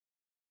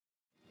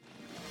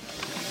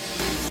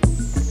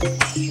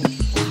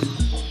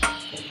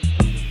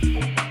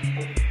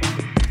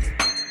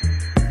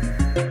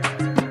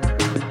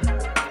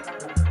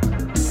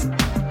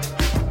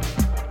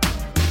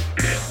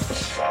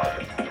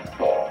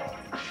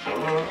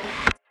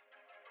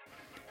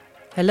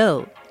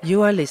Hello,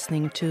 you are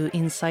listening to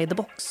Inside the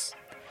Box,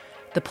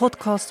 the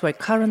podcast where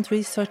current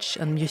research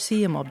and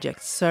museum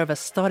objects serve as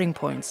starting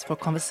points for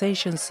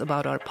conversations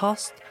about our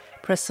past,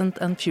 present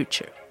and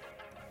future.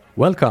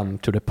 Welcome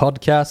to the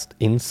podcast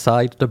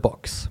Inside the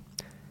Box.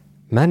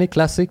 Many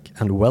classic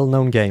and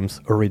well-known games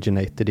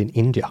originated in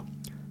India,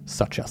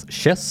 such as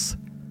chess,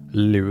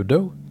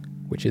 Ludo,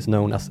 which is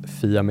known as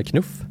Fia med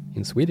knuff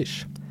in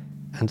Swedish,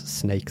 and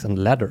Snakes and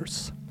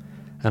Ladders,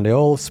 and they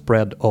all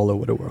spread all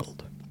over the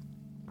world.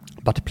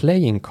 But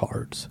playing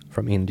cards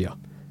from India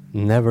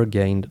never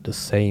gained the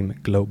same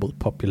global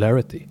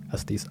popularity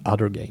as these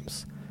other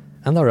games,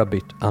 and are a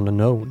bit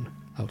unknown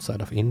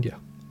outside of India.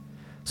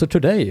 So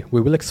today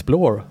we will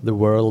explore the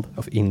world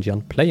of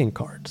Indian playing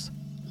cards.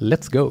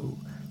 Let's go!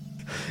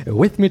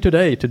 With me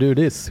today to do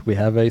this we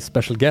have a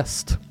special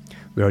guest.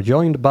 We are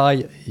joined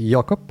by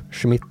Jakob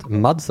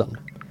Schmidt-Madsen,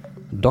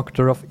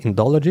 Doctor of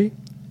Indology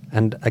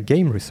and a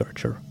game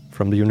researcher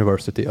from the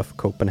University of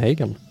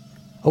Copenhagen.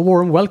 A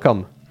warm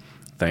welcome!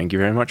 Thank you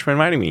very much for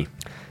inviting me.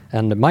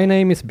 And my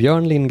name is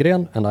Björn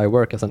Lindgren and I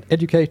work as an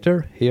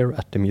educator here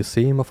at the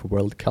Museum of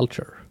World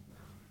Culture.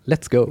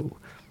 Let's go!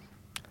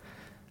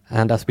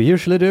 And as we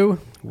usually do,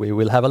 we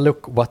will have a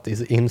look what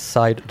is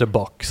inside the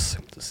box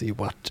to see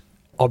what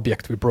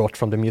object we brought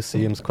from the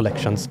museum's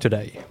collections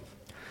today.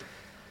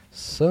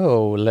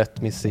 So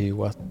let me see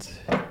what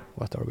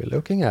are we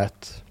looking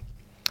at?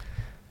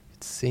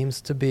 It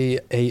seems to be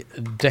a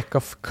deck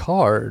of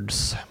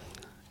cards.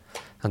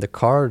 And the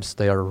cards,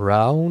 they are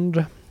round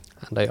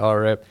and they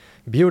are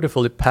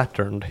beautifully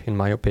patterned, in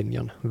my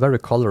opinion, very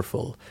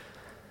colorful.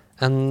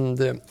 And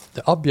the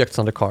objects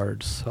on the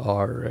cards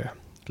are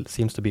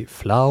seems to be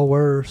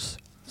flowers,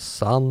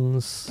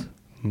 suns,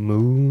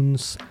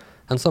 moons,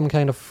 and some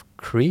kind of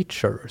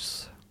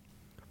creatures.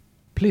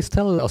 Please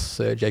tell us,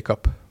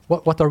 Jacob,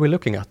 what are we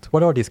looking at?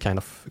 What are these kind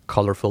of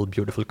colorful,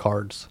 beautiful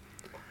cards?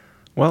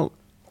 Well,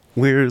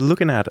 we're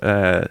looking at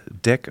a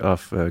deck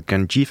of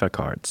Ganjifa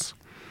cards.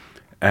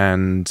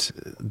 And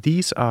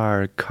these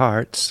are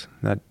cards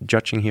that,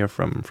 judging here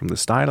from the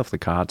style of the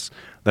cards,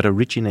 that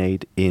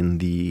originate in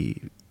the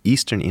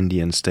eastern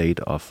Indian state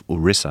of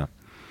Orissa.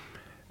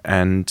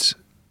 And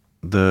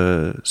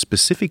the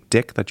specific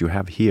deck that you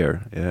have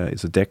here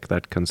is a deck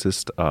that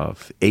consists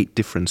of 8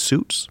 different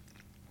suits.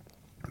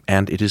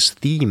 And it is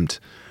themed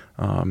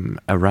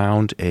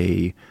around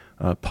a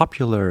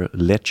popular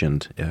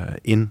legend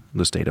in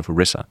the state of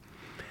Orissa.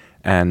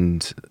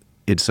 And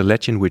it's a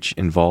legend which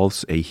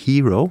involves a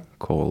hero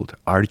called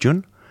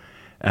Arjun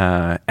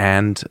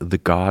and the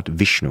god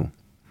Vishnu.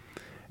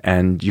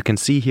 And you can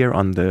see here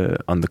on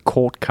the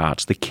court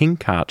cards, the king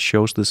card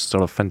shows this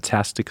sort of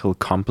fantastical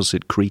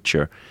composite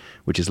creature,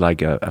 which is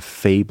like a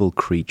fable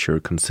creature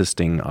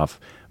consisting of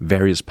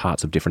various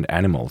parts of different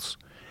animals.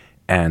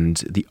 And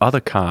the other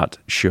card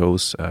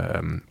shows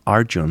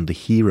Arjun, the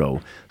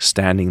hero,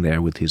 standing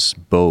there with his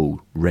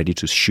bow ready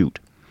to shoot.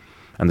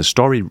 And the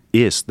story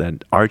is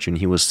that Arjun,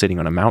 he was sitting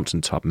on a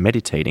mountaintop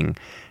meditating,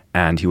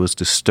 and he was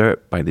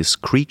disturbed by this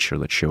creature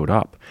that showed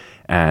up.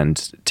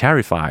 And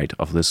terrified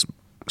of this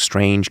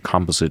strange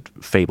composite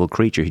fable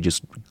creature, he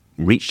just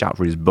reached out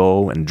for his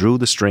bow and drew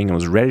the string and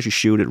was ready to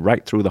shoot it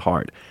right through the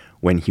heart,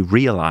 when he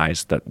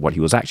realized that what he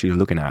was actually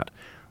looking at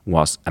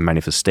was a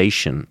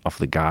manifestation of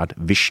the god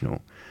Vishnu,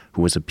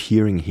 who was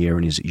appearing here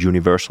in his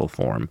universal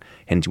form,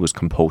 and he was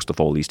composed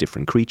of all these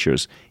different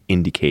creatures,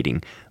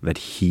 indicating that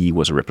he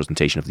was a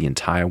representation of the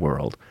entire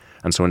world.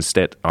 And so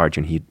instead,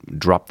 Arjun, he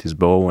dropped his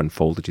bow and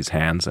folded his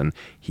hands, and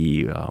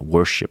he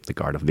worshipped the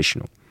god of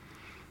Vishnu.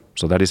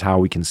 So that is how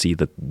we can see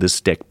that this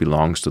deck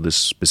belongs to this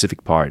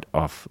specific part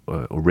of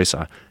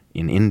Orissa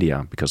in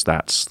India, because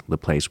that's the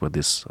place where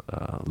this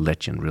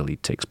legend really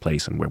takes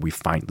place and where we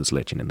find this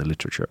legend in the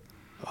literature.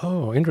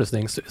 Oh,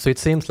 interesting. So it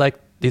seems like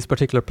these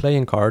particular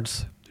playing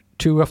cards,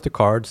 2 of the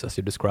cards, as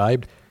you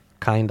described,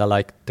 kind of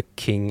like the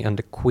king and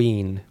the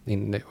queen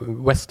in the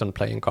Western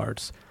playing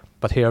cards.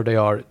 But here they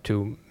are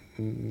 2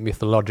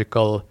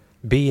 mythological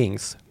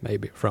beings,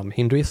 maybe from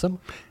Hinduism?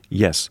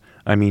 Yes.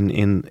 I mean,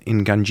 in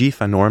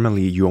Ganjifa,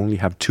 normally you only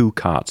have 2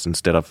 cards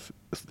instead of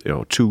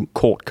 2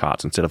 court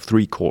cards instead of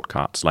 3 court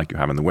cards like you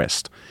have in the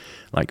West.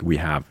 Like we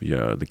have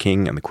the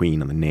king and the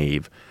queen and the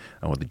knave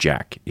or the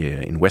jack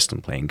in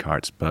Western playing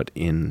cards. But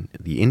in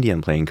the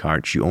Indian playing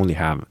cards, you only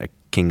have a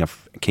king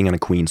and a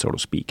queen, so to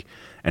speak.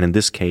 And in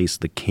this case,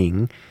 the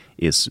king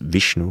is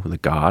Vishnu, the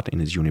god, in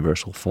his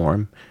universal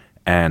form,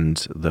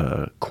 and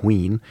the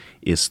queen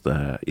is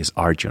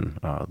Arjun,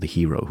 the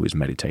hero who is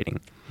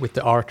meditating. With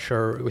the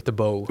archer, with the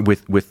bow.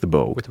 With the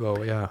bow. With the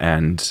bow, yeah.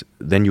 And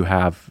then you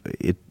have,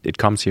 it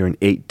comes here in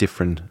 8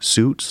 different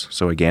suits.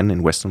 So again,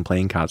 in Western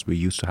playing cards,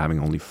 we're used to having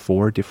only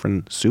 4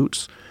 different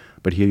suits,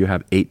 but here you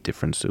have 8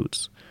 different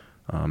suits.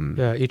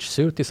 Each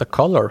suit is a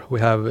color.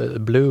 We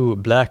have blue,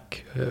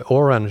 black,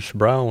 orange,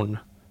 brown,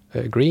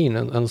 green,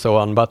 and so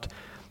on. But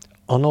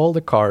on all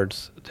the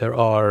cards, there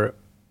are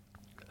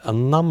a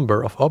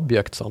number of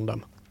objects on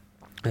them.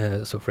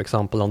 So, for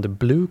example, on the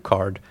blue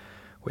card,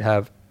 we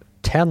have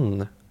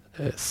 10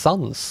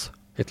 suns.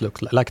 It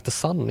looks like the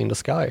sun in the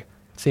sky.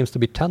 it seems to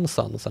be 10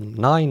 suns and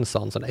 9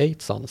 suns and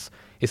 8 suns.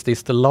 Is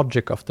this the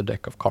logic of the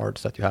deck of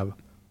cards, that you have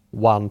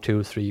 1,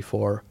 2, 3,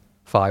 4,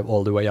 5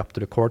 all the way up to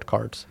the court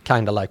cards,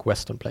 kind of like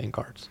Western playing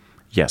cards?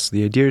 Yes,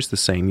 the idea is the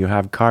same. You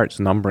have cards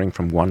numbering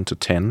from 1 to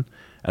 10,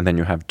 and then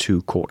you have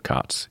 2 court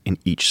cards in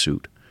each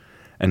suit.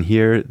 And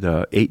here,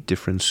 the 8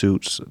 different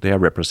suits, they are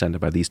represented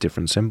by these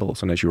different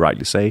symbols. And as you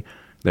rightly say,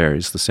 there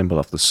is the symbol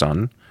of the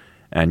sun,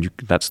 and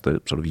that's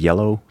the sort of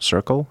yellow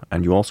circle.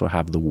 And you also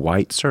have the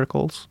white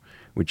circles,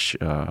 which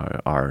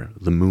are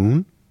the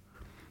moon.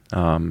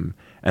 And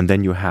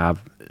then you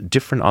have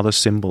different other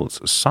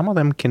symbols. Some of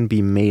them can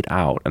be made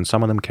out, and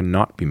some of them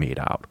cannot be made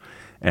out.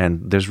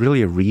 And there's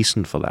really a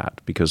reason for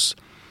that, because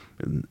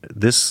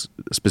this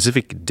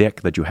specific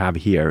deck that you have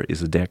here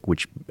is a deck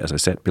which, as I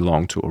said,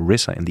 belonged to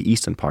Orissa in the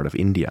eastern part of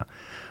India.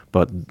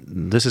 But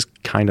this is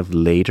kind of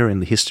later in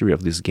the history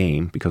of this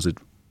game, because it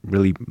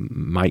really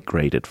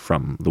migrated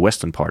from the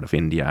western part of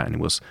India and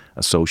it was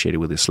associated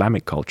with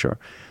Islamic culture.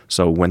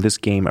 So when this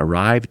game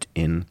arrived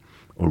in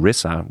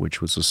Orissa,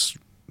 which was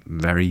a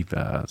very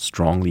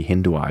strongly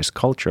Hinduized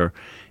culture,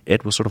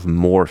 it was sort of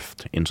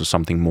morphed into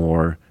something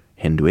more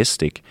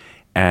Hinduistic.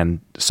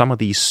 And some of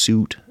these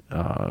suit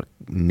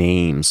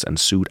names and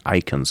suit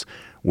icons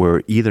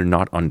were either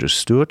not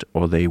understood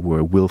or they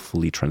were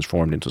willfully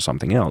transformed into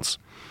something else.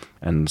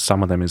 And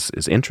some of them is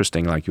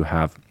interesting, like you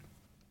have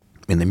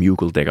in the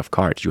Mughal deck of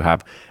cards, you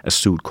have a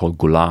suit called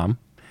Ghulam,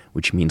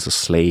 which means a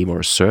slave or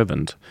a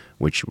servant,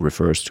 which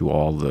refers to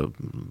all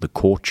the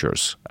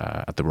courtiers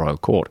at the royal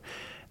court.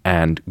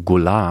 And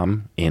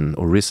Ghulam in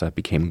Orissa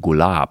became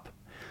Gulab,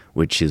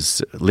 which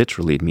is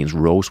literally, it means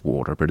rose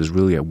water, but is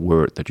really a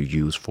word that you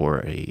use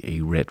for a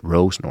red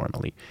rose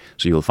normally.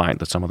 So you'll find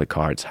that some of the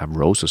cards have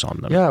roses on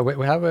them. Yeah,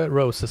 we have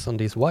roses on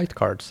these white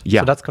cards.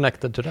 Yeah. So that's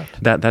connected to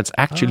that. That's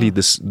actually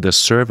the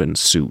servant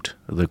suit,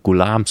 the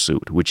Ghulam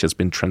suit, which has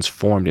been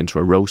transformed into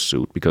a rose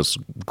suit because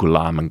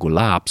Ghulam and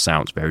Gulab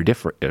sounds very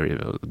different,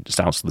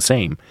 sounds the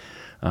same,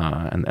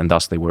 and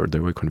thus they were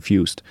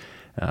confused.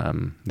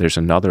 There's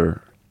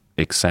another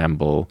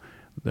example.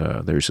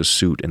 There's a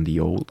suit in the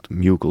old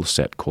Mughal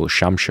set called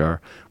Shamshar,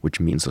 which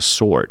means a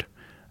sword,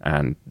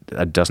 and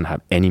that doesn't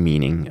have any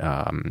meaning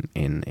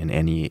in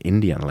any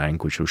Indian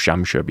language. So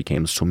Shamshar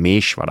became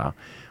Someshwara,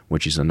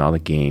 which is another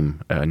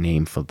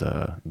name for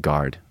the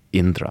god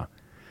Indra.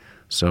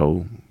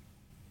 So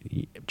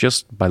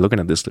just by looking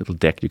at this little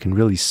deck, you can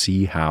really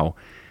see how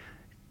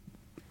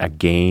a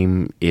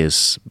game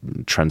is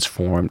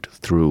transformed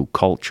through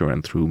culture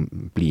and through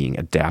being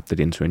adapted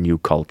into a new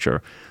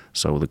culture.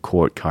 So the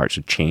court cards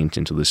are changed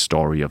into the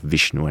story of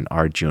Vishnu and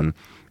Arjun,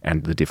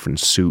 and the different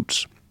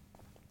suits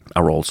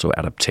are also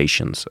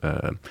adaptations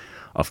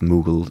of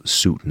Mughal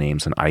suit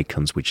names and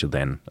icons, which are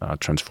then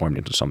transformed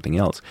into something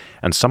else.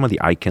 And some of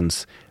the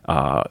icons,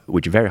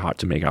 which are very hard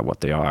to make out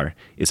what they are,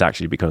 is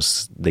actually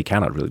because they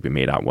cannot really be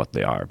made out what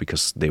they are,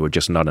 because they were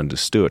just not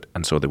understood,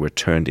 and so they were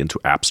turned into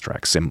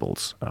abstract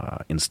symbols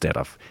instead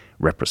of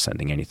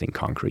representing anything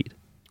concrete.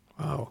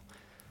 Wow.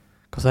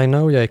 Because I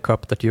know,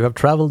 Jacob, that you have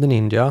traveled in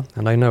India,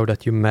 and I know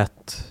that you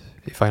met,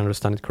 if I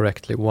understand it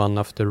correctly, one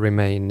of the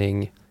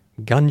remaining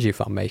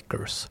Ganjifa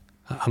makers,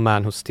 a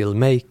man who still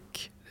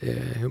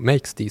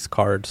makes these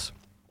cards.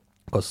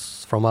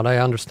 Because from what I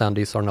understand,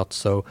 these are not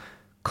so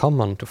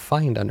common to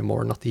find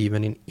anymore, not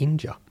even in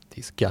India,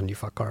 these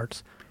Ganjifa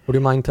cards. Would you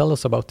mind tell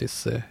us about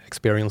this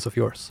experience of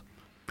yours?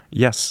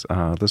 Yes,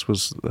 this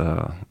was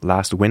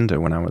last winter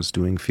when I was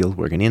doing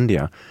fieldwork in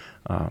India.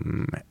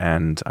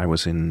 And I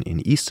was in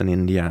eastern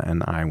India,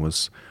 and I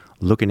was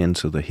looking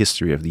into the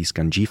history of these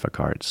Ganjifa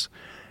cards.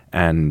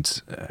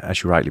 And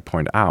as you rightly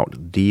point out,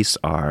 these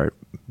are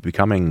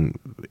becoming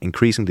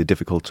increasingly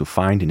difficult to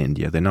find in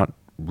India. They're not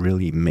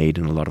really made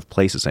in a lot of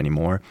places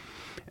anymore.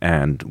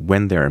 And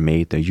when they're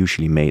made, they're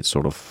usually made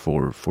sort of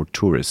for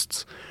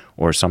tourists,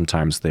 or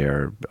sometimes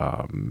they're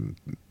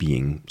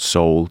being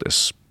sold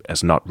as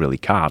not really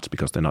cards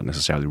because they're not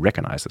necessarily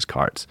recognized as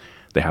cards.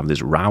 They have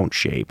this round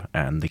shape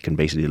and they can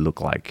basically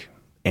look like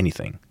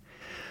anything.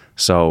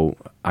 So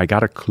I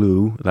got a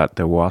clue that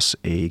there was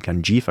a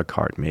Ganjifa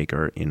card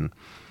maker in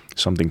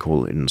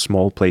a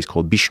small place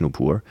called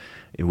Bishnupur,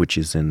 which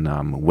is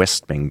in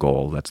West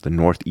Bengal. That's the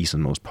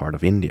northeasternmost part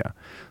of India.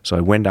 So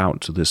I went out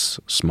to this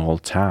small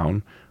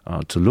town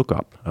to look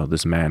up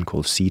this man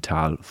called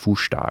Sital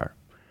Fushtar.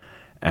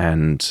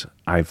 And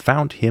I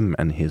found him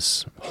and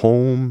his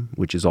home,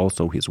 which is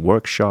also his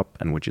workshop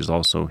and which is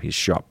also his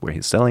shop where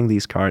he's selling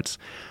these cards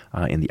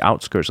in the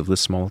outskirts of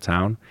this small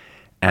town.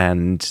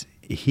 And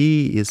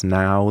he is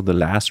now the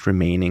last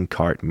remaining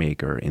card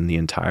maker in the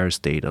entire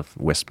state of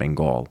West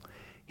Bengal.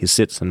 He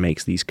sits and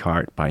makes these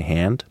cards by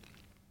hand.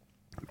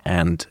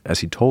 And as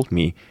he told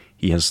me,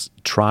 he has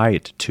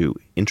tried to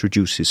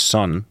introduce his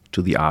son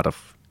to the art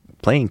of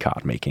playing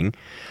card making.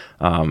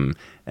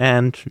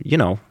 And, you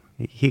know,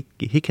 he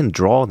can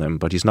draw them,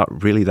 but he's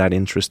not really that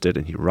interested,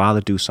 and he'd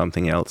rather do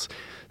something else.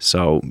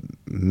 So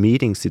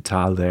meeting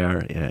Sital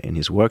there in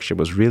his workshop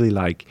was really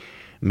like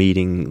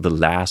meeting the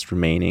last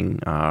remaining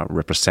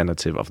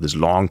representative of this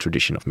long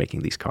tradition of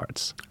making these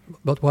cards.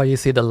 But why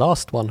is he the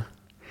last one?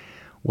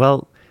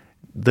 Well,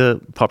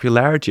 the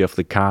popularity of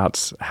the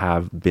cards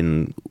have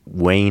been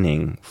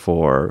waning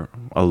for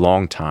a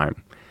long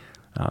time.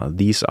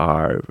 These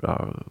are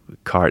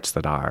cards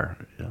that are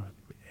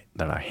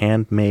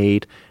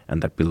handmade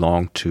and that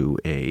belong to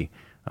a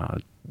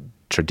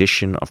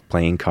tradition of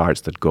playing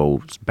cards that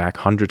goes back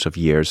hundreds of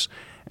years,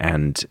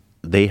 and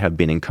they have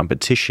been in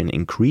competition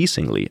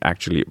increasingly,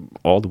 actually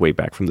all the way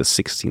back from the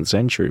 16th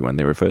century when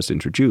they were first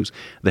introduced.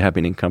 They have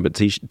been in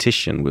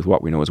competition with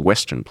what we know as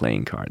Western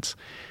playing cards,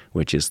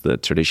 which is the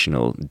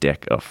traditional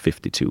deck of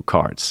 52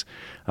 cards.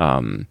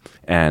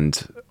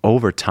 And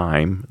over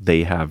time,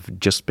 they have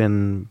just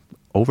been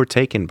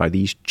overtaken by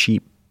these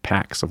cheap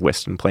packs of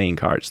Western playing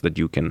cards that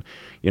you can,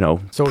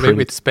 So they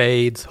with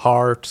spades,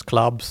 hearts,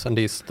 clubs, and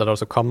these that are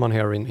so common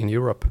here in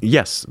Europe.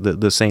 Yes,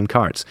 the same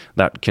cards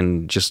that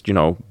can just,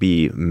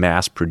 be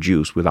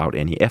mass-produced without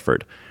any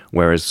effort.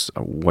 Whereas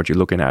what you're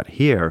looking at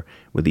here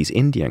with these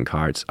Indian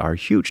cards are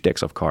huge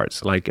decks of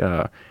cards. Like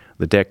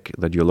the deck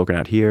that you're looking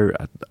at here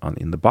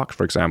in the box,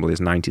 for example,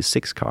 is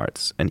 96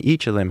 cards. And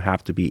each of them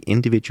have to be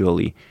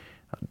individually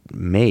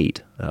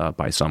made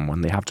by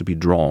someone. They have to be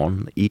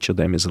drawn. Each of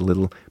them is a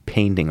little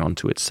painting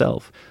onto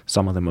itself.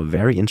 Some of them are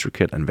very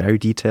intricate and very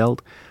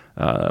detailed.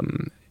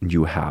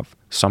 You have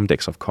some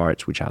decks of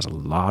cards which has a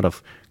lot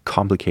of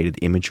complicated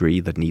imagery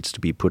that needs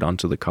to be put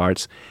onto the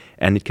cards,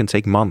 and it can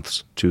take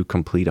months to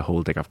complete a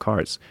whole deck of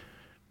cards.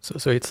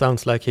 So it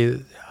sounds like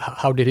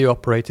how did he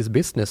operate his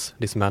business,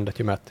 this man that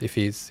you met, if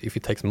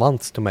it takes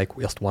months to make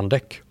just one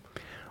deck?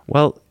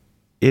 Well,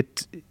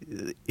 it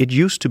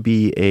used to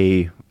be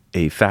a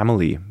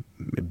family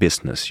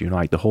business,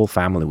 like the whole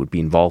family would be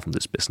involved in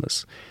this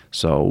business.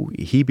 So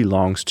he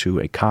belongs to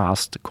a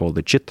caste called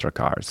the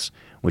Chitrakars,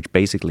 which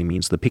basically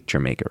means the picture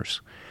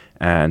makers.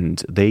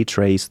 And they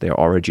trace their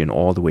origin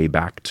all the way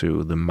back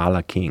to the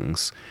Malla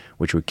kings,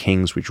 which were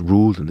kings which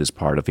ruled in this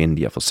part of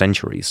India for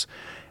centuries.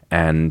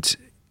 And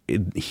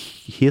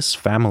his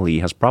family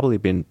has probably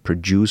been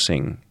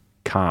producing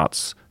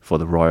cards for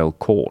the royal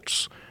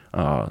courts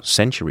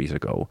centuries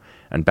ago.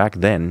 And back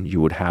then, you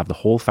would have the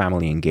whole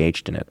family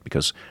engaged in it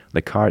because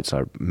the cards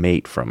are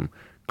made from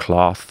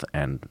cloth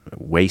and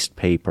waste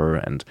paper,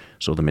 and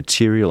so the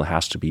material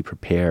has to be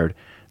prepared.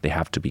 They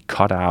have to be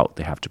cut out.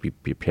 They have to be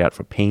prepared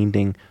for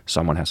painting.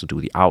 Someone has to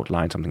do the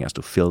outline. Something has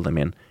to fill them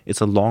in.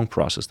 It's a long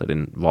process that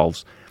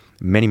involves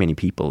many, many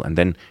people. And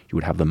then you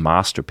would have the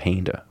master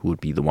painter who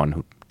would be the one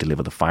who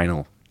deliver the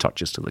final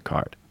touches to the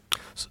card.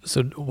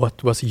 So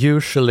what was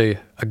usually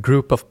a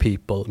group of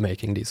people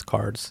making these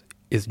cards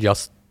is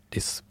just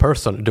this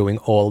person doing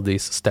all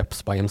these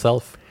steps by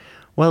himself?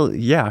 Well,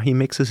 yeah, he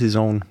mixes his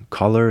own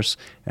colors,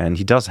 and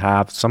he does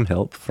have some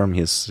help from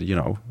his,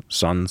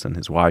 sons and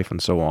his wife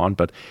and so on.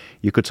 But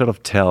you could sort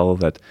of tell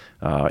that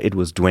it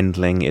was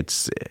dwindling.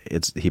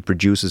 He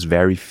produces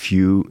very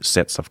few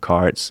sets of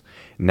cards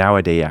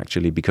nowadays,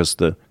 actually, because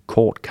the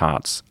court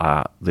cards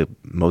are the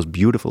most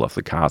beautiful of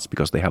the cards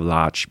because they have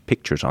large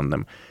pictures on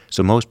them.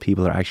 So most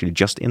people are actually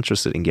just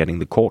interested in getting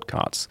the court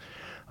cards.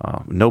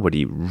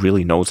 Nobody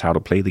really knows how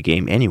to play the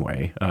game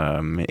anyway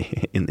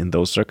in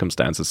those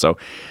circumstances. So,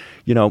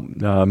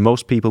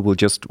 most people will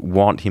just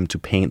want him to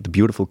paint the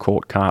beautiful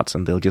court cards,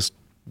 and they'll just,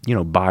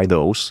 buy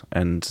those.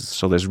 And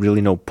so there's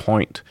really no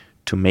point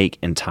to make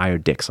entire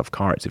decks of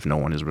cards if no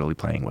one is really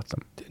playing with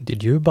them.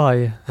 Did you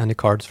buy any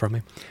cards from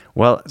him?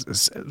 Well,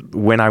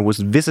 when I was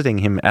visiting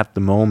him at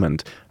the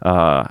moment,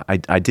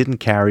 I didn't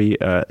carry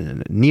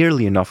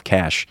nearly enough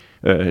cash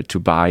to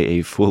buy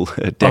a full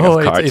deck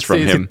of cards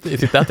from him.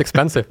 Is it that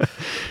expensive?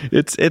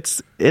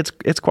 It's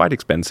quite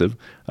expensive.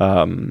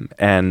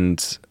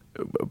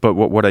 But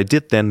what I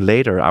did then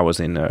later, I was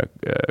in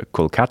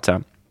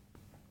Kolkata,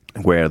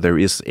 where there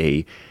is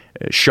a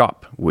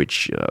shop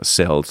which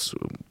sells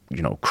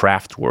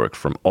craft work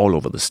from all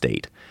over the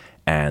state.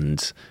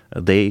 And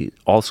they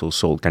also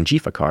sold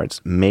Ganjifa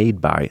cards made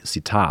by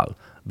Sital.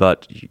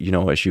 But,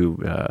 as you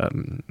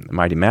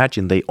might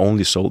imagine, they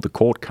only sold the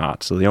court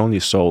cards. So they only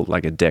sold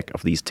like a deck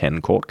of these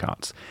 10 court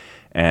cards.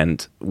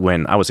 And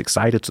when I was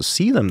excited to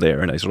see them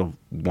there, and I sort of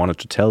wanted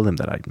to tell them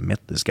that I met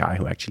this guy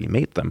who actually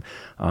made them.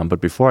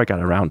 But before I got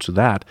around to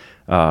that,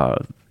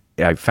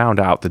 I found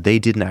out that they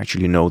didn't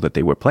actually know that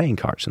they were playing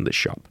cards in this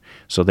shop.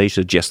 So they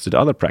suggested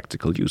other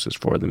practical uses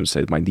for them and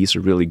said, these are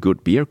really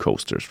good beer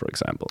coasters, for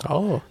example.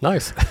 Oh,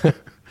 nice.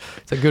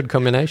 It's a good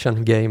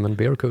combination, game and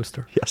beer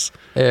coaster. Yes.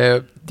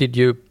 Did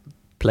you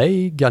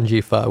play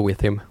Ganjifa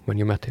with him when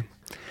you met him?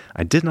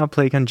 I did not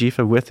play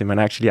Ganjifa with him, and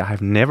actually I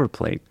have never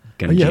played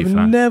Ganjifa. Oh, you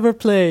have never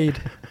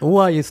played?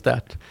 Why is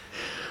that?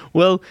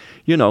 Well,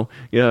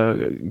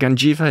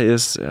 Ganjifa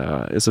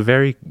is a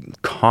very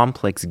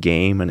complex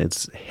game, and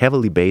it's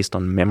heavily based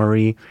on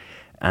memory,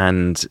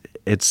 and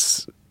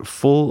it's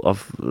full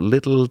of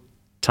little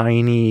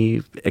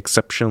tiny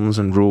exceptions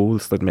and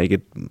rules that make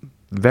it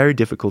very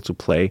difficult to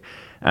play.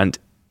 And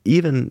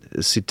even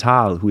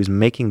Sital, who is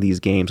making these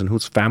games and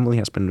whose family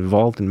has been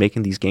involved in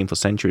making these games for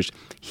centuries,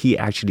 he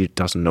actually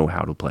doesn't know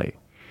how to play.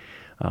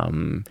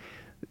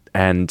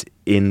 And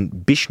in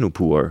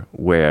Bishnupur,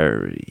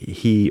 where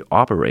he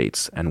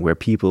operates and where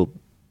people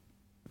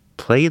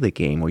play the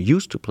game or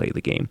used to play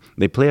the game,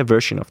 they play a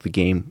version of the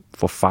game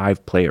for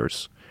 5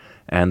 players.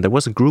 And there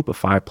was a group of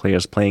 5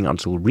 players playing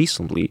until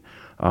recently,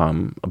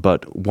 but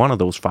one of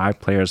those 5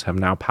 players have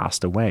now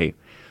passed away.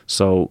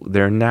 So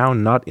there are now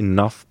not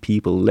enough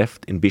people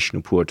left in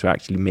Bishnupur to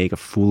actually make a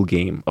full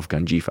game of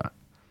Ganjifa.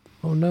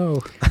 Oh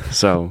no.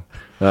 So,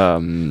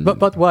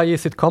 but why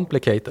is it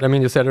complicated? I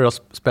mean, you said there are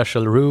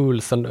special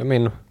rules, and I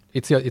mean,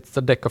 it's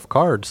a deck of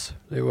cards.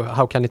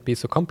 How can it be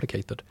so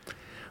complicated?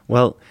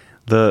 Well,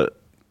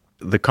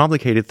 the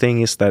complicated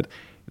thing is that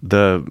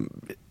the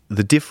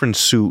different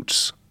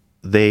suits,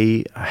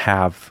 they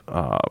have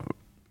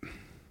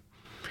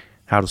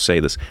how to say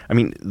this. I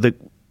mean,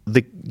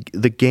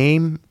 the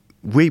game,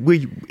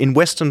 we in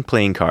Western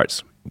playing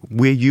cards,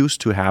 we're used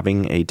to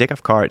having a deck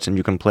of cards, and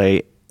you can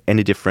play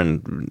any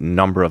different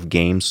number of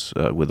games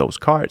with those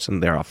cards,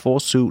 and there are 4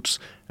 suits,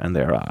 and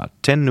there are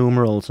 10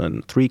 numerals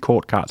and 3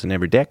 court cards in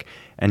every deck,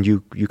 and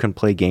you can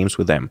play games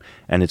with them,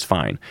 and it's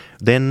fine.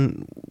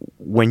 Then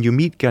when you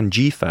meet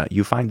Ganjifa,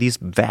 you find these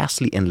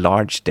vastly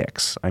enlarged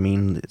decks. I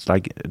mean, it's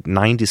like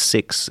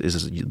 96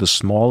 is the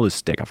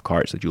smallest deck of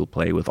cards that you'll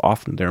play with.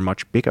 Often they're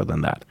much bigger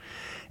than that.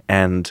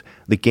 And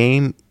the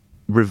game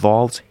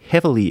revolves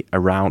heavily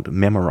around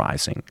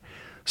memorizing.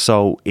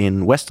 So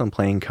in Western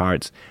playing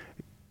cards,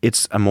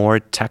 it's a more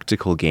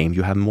tactical game.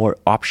 You have more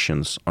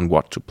options on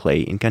what to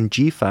play. In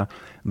Ganjifa,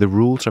 the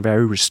rules are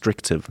very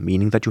restrictive,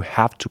 meaning that you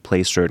have to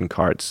play certain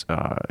cards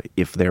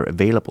if they're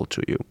available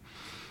to you.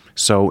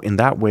 So in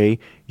that way,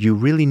 you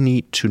really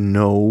need to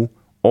know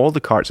all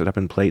the cards that have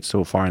been played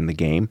so far in the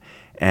game,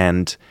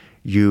 and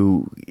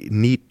you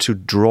need to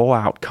draw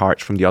out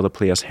cards from the other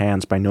player's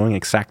hands by knowing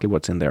exactly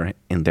what's in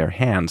their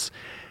hands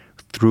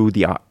through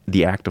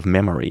the act of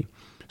memory.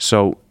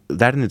 So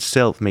that in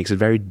itself makes it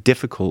very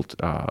difficult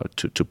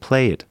to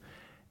play it.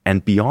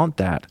 And beyond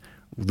that,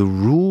 the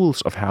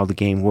rules of how the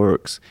game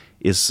works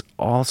is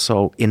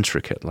also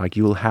intricate. Like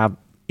you will have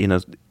in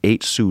a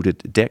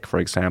 8-suited deck, for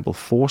example,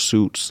 4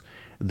 suits,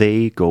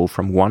 they go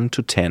from 1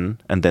 to 10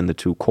 and then the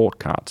 2 court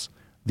cards.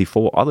 The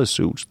 4 other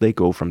suits, they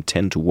go from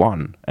 10 to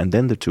 1 and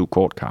then the 2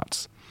 court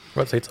cards.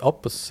 Well, so it's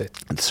opposite.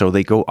 So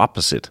they go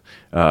opposite.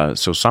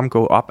 So some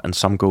go up and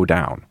some go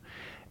down.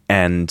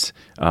 And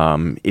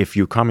if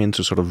you come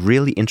into sort of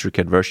really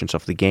intricate versions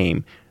of the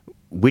game,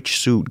 which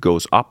suit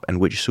goes up and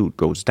which suit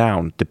goes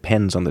down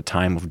depends on the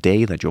time of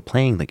day that you're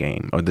playing the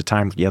game, or the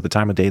time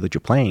of day that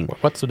you're playing.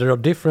 So there are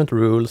different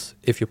rules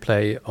if you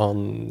play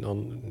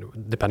on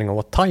depending on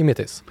what time it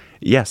is.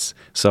 Yes.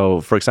 So,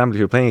 for example, if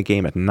you're playing a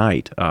game at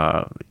night,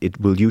 it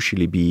will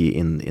usually be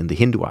in the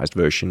Hinduized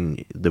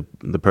version,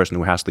 the person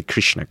who has the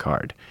Krishna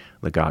card,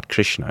 the god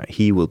Krishna,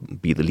 he will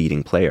be the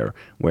leading player.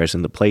 Whereas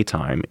in the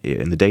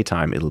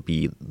daytime, it'll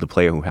be the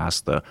player who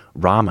has the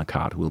Rama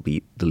card who will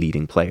be the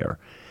leading player.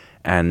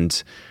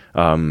 And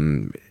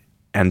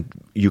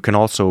you can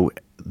also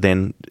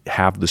then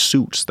have the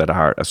suits that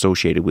are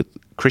associated with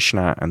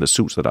Krishna and the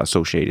suits that are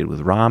associated with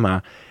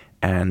Rama,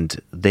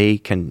 and they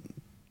can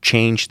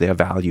change their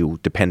value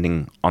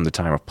depending on the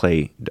time of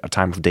play, a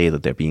time of day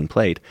that they're being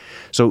played.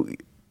 So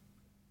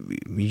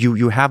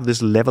you have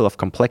this level of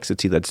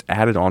complexity that's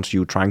added onto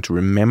you trying to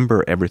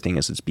remember everything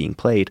as it's being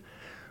played.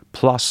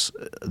 Plus,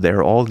 there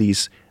are all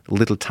these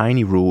little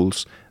tiny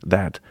rules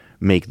that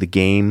make the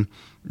game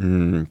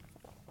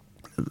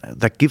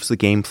that gives the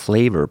game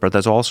flavor, but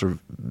that's also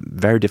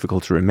very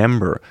difficult to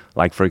remember.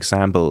 Like, for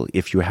example,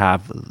 if you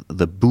have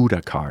the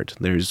Buddha card,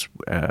 there's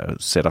a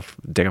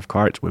deck of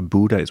cards where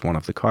Buddha is one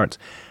of the cards.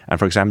 And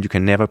for example, you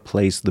can never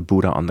place the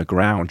Buddha on the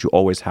ground. You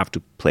always have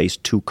to place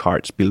 2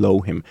 cards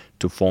below him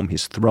to form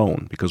his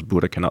throne, because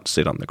Buddha cannot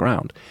sit on the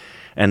ground.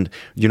 And,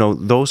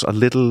 those are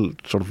little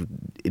sort of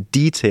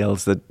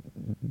details that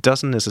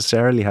doesn't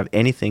necessarily have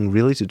anything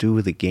really to do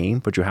with the game,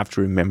 but you have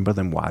to remember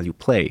them while you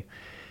play.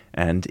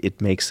 And it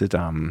makes it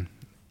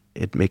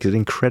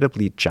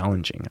incredibly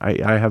challenging.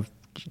 I have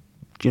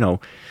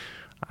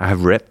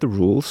read the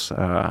rules.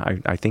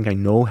 I think I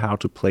know how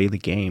to play the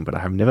game, but I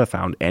have never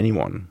found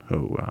anyone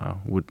who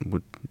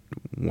would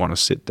want to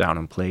sit down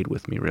and play it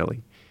with me,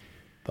 really.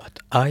 But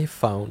I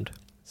found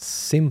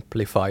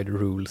simplified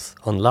rules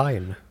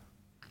online.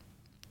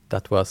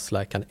 That was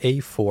like an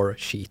A4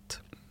 sheet.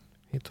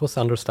 It was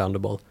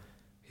understandable.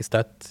 Is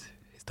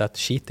that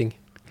cheating?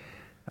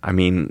 I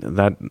mean,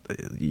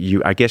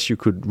 I guess you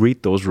could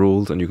read those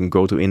rules and you can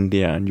go to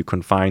India and you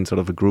can find sort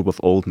of a group of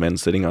old men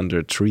sitting under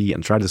a tree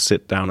and try to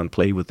sit down and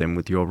play with them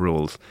with your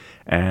rules.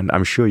 And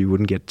I'm sure you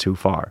wouldn't get too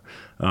far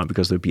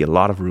because there'd be a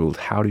lot of rules.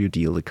 How do you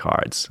deal the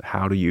cards?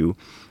 How do you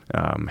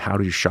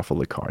shuffle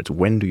the cards?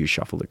 When do you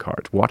shuffle the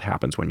cards? What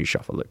happens when you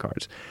shuffle the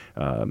cards?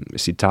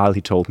 Sital,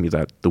 he told me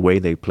that the way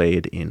they play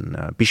it in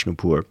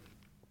Bishnupur,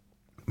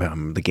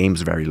 the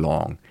game's very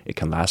long. It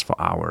can last for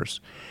hours.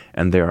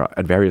 And there are,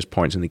 at various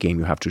points in the game,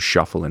 you have to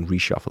shuffle and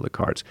reshuffle the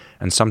cards.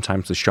 And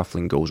sometimes the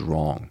shuffling goes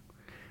wrong.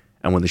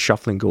 And when the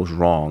shuffling goes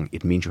wrong,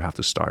 it means you have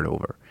to start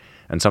over.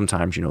 And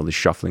sometimes, the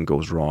shuffling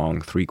goes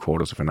wrong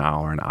 3/4 of an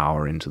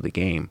hour into the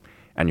game.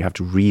 And you have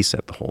to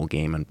reset the whole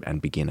game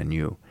and begin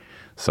anew.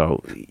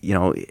 So,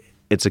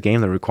 it's a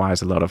game that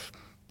requires a lot of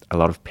a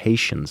lot of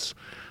patience.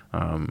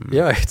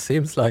 Yeah, it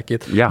seems like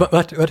it. Yeah.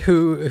 But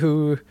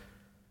who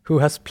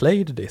has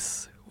played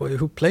this?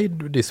 Who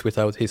played this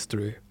without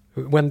history?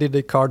 When did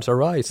the cards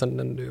arise,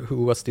 and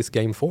who was this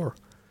game for?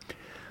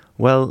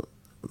 Well,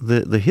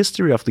 the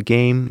history of the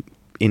game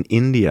in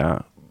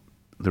India,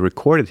 the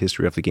recorded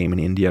history of the game in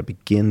India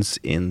begins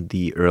in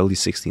the early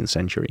 16th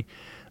century.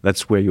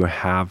 That's where you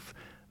have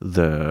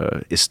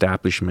the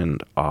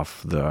establishment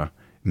of the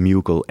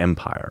Mughal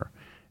Empire.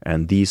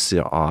 And these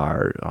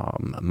are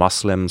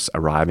Muslims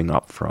arriving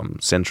up from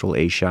Central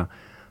Asia,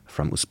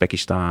 from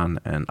Uzbekistan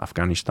and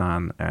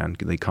Afghanistan, and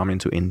they come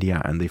into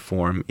India and they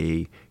form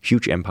a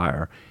huge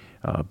empire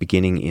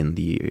beginning in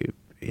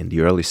the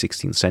early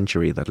 16th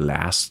century that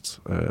lasts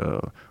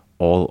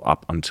all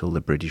up until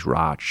the British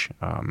Raj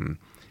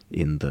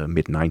in the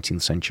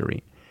mid-19th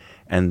century.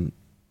 And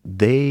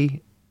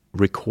they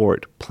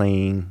record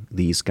playing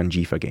these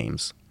Ganjifa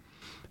games.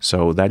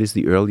 So that is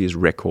the earliest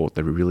record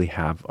that we really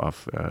have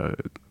of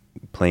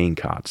playing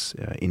cards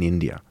in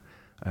India.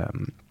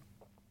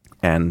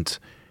 And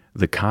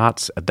the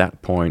cards at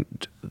that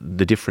point,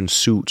 the different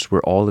suits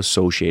were all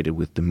associated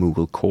with the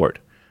Mughal court.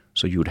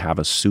 So you would have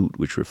a suit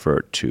which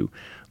referred to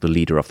the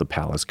leader of the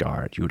palace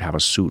guard. You would have a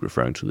suit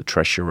referring to the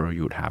treasurer.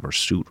 You would have a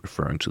suit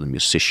referring to the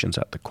musicians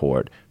at the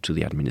court, to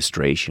the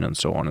administration, and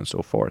so on and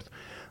so forth.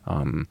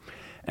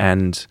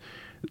 And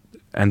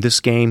this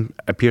game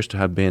appears to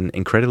have been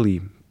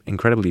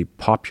incredibly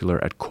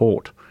popular at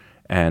court.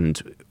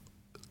 And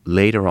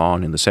later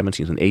on in the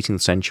 17th and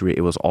 18th century,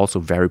 it was also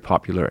very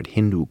popular at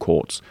Hindu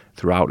courts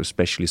throughout,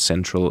 especially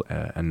central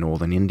and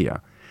northern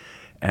India.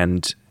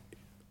 And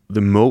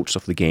the modes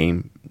of the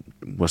game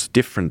was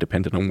different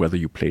depending on whether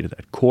you played it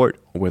at court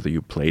or whether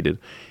you played it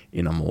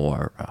in a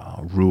more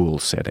rural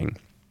setting.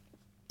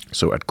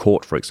 So at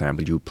court, for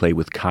example, you play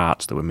with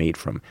cards that were made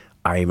from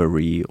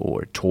ivory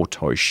or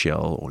tortoise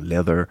shell or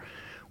leather,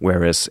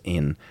 whereas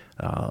in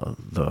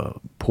the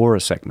poorer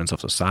segments of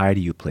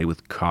society, you play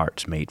with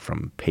cards made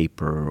from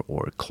paper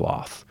or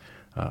cloth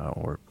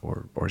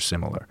or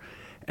similar.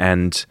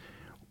 And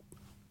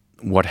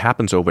what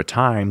happens over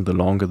time, the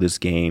longer this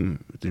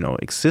game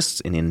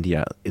exists in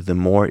India, the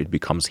more it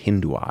becomes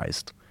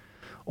Hinduized.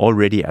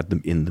 Already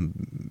in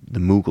the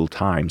Mughal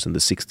times, in the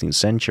 16th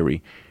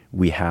century,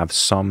 we have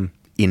some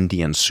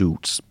Indian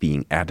suits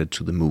being added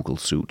to the Mughal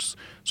suits.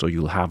 So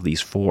you'll have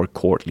these 4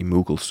 courtly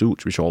Mughal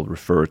suits, which all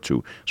refer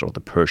to sort of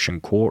the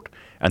Persian court.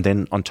 And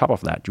then on top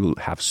of that, you'll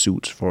have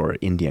suits for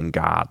Indian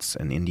gods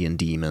and Indian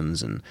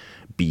demons and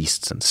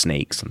beasts and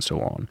snakes and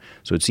so on.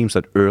 So it seems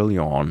that early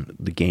on,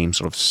 the game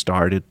sort of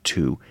started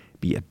to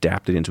be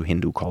adapted into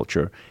Hindu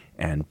culture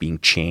and being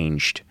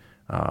changed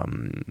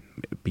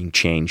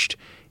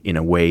in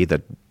a way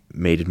that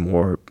made it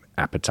more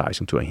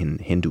appetizing to a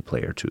Hindu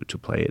player to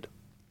play it.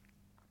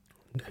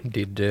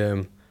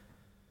 Did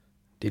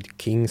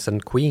kings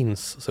and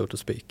queens, so to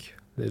speak,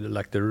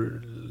 like the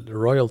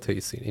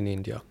royalties in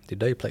India, did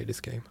they play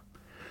this game?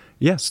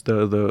 Yes,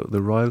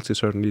 the royalty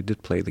certainly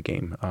did play the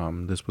game.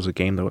 This was a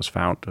game that was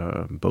found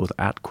both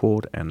at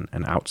court and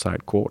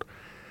outside court,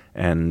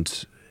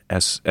 and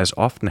as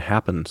often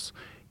happens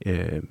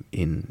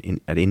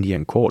at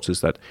Indian courts,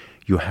 is that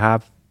you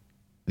have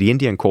the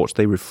Indian courts.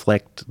 They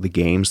reflect the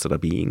games that are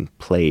being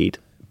played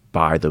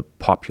by the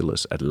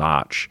populace at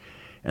large,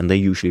 and they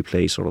usually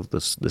play sort of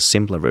the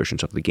simpler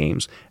versions of the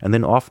games. And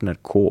then often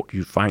at court,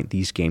 you find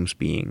these games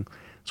being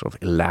sort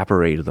of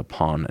elaborated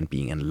upon and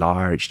being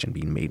enlarged and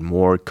being made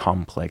more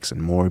complex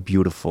and more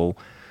beautiful,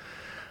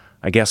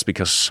 I guess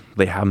because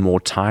they have more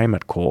time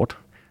at court,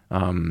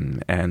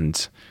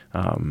 and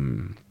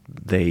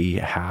they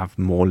have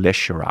more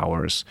leisure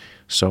hours.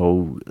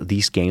 So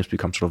these games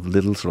become sort of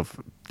little sort of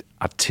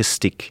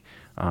artistic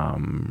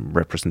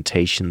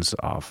representations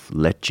of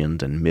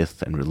legend and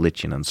myth and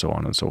religion and so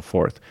on and so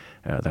forth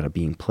that are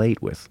being played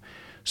with.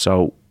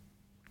 So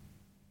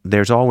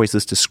there's always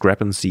this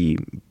discrepancy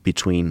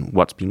between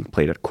what's being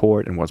played at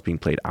court and what's being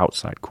played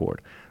outside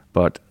court.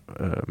 But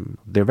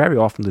they're very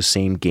often the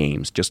same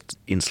games, just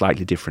in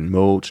slightly different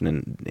modes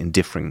and in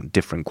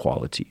different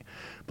quality.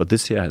 But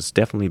this here has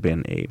definitely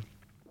been a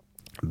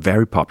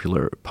very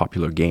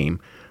popular game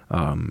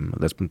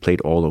that's been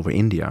played all over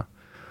India.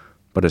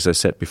 But as I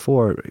said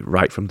before,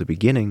 right from the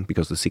beginning,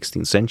 because the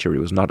 16th century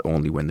was not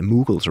only when the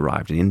Mughals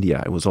arrived in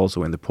India, it was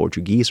also when the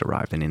Portuguese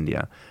arrived in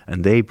India,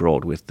 and they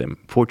brought with them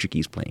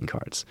Portuguese playing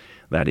cards.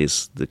 That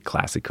is the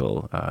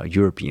classical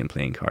European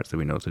playing cards that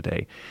we know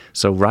today.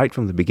 So right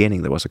from the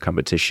beginning, there was a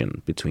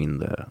competition between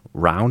the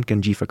round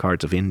Ganjifa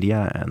cards of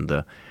India and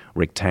the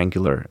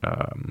rectangular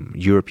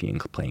European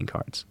playing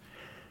cards.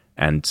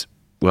 And,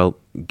 well,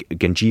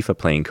 Ganjifa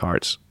playing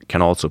cards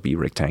can also be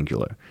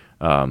rectangular,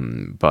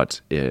 but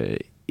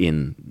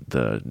in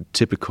the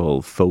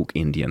typical folk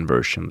Indian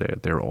version,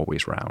 they're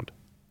always round.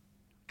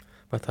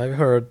 But I've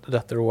heard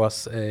that there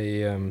was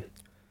a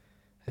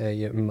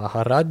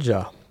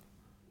Maharaja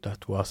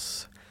that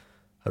was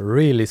a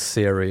really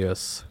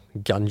serious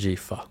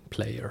Ganjifa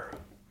player.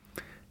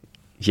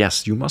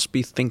 Yes, you must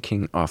be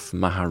thinking of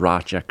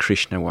Maharaja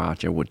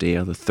Krishnawardya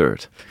Wadaya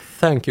III.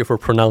 Thank you for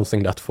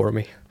pronouncing that for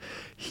me.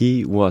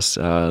 He was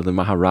the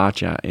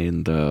Maharaja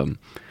in the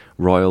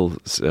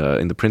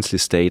in the princely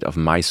state of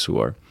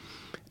Mysore,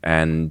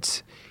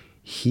 and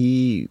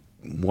he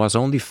was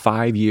only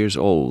 5 years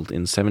old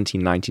in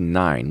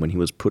 1799 when he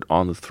was put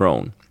on the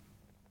throne,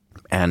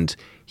 and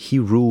he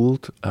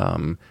ruled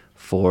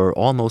for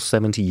almost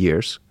 70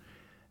 years,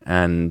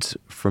 and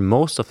for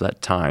most of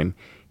that time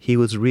he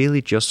was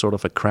really just sort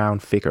of a crown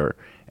figure,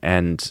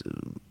 and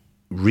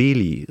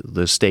really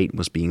the state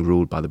was being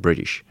ruled by the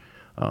British.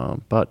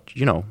 But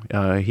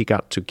he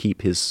got to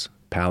keep his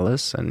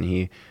palace, and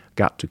he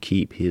got to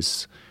keep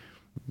his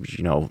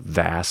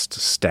vast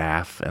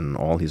staff and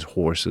all his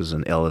horses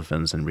and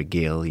elephants and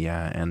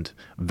regalia and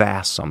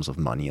vast sums of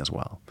money as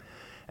well.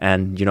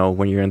 And,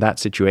 when you're in that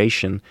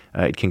situation,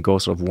 it can go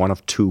sort of one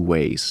of two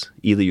ways.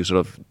 Either you sort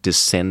of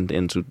descend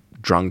into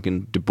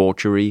drunken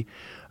debauchery,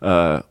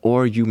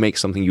 or you make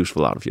something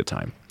useful out of your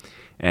time.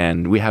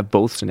 And we have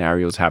both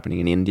scenarios happening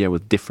in India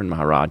with different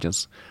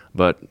Maharajas.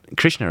 But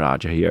Krishna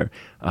Raja here,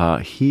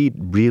 he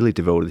really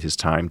devoted his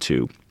time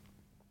to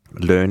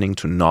learning,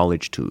 to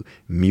knowledge, to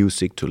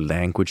music, to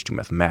language, to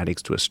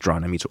mathematics, to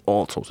astronomy, to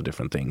all sorts of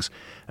different things,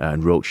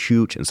 and wrote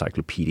huge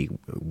encyclopedic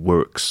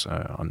works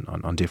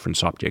on different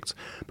subjects.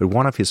 But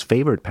one of his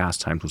favorite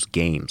pastimes was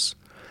games.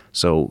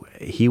 So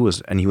he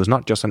was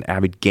not just an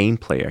avid game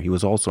player, he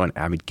was also an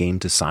avid game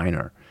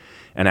designer.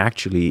 And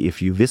actually,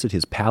 if you visit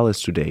his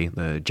palace today,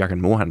 the Jagan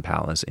Mohan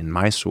Palace in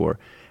Mysore,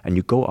 and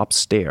you go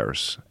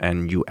upstairs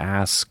and you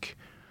ask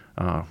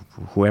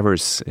whoever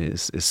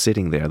is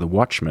sitting there, the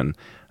watchman,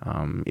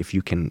 if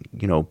you can,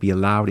 be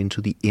allowed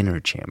into the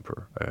inner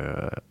chamber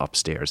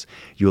upstairs,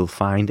 you'll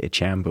find a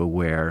chamber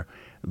where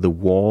the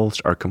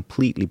walls are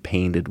completely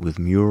painted with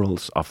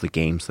murals of the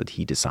games that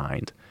he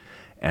designed.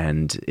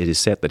 And it is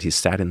said that he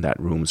sat in that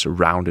room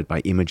surrounded by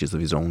images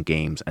of his own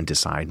games and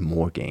designed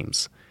more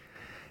games.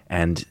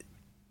 And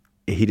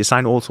he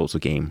designed all sorts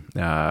of games,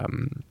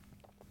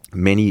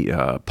 many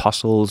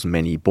puzzles,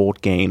 many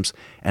board games,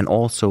 and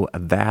also a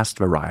vast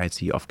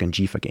variety of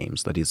Ganjifa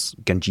games, that is,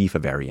 Ganjifa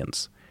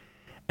variants.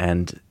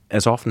 And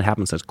as often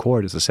happens at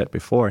court, as I said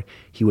before,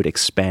 he would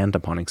expand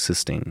upon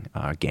existing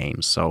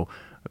games. So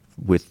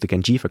with the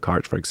Ganjifa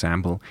cards, for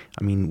example,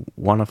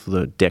 one of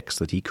the decks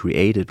that he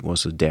created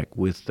was a deck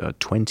with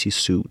 20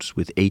 suits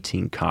with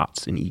 18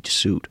 cards in each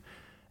suit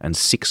and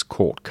 6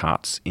 court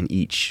cards in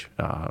each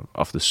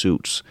of the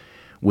suits,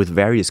 with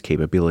various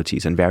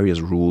capabilities and various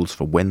rules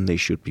for when they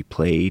should be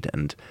played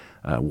and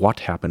what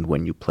happened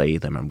when you play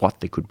them and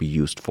what they could be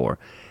used for.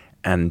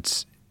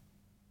 And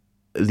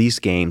these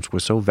games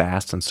were so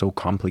vast and so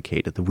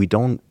complicated that we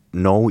don't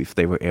know if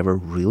they were ever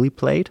really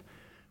played.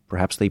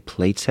 Perhaps they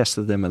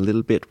play-tested them a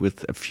little bit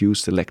with a few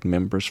select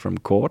members from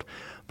court,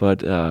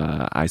 but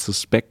I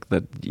suspect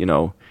that,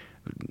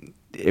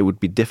 it would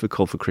be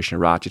difficult for Krishna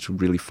Raja to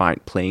really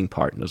find playing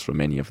partners for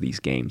many of these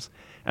games.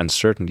 And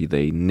certainly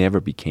they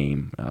never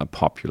became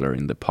popular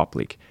in the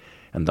public.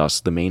 And thus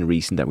the main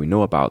reason that we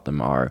know about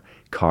them are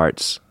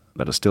cards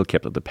that are still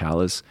kept at the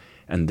palace,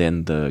 and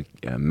then the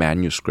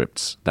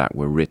manuscripts that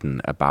were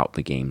written about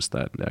the games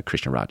that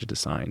Krishna Raja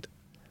designed.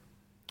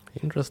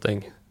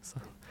 Interesting.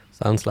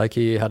 Sounds like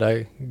he had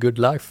a good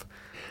life.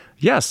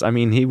 Yes,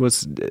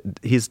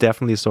 he's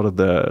definitely sort of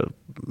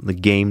the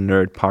game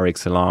nerd par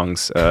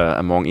excellence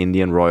among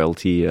Indian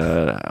royalty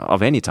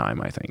of any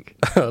time, I think.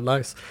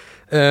 Nice.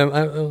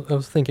 I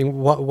was thinking,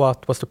 what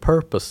was the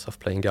purpose of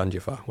playing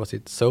Ganjifa? Was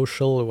it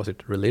social? Was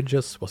it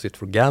religious? Was it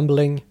for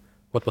gambling?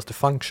 What was the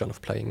function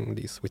of playing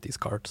with these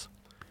cards?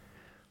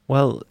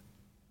 Well,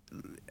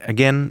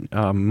 again,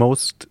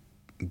 most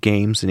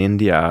games in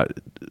India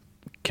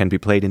can be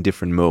played in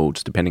different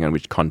modes depending on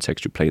which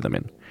context you play them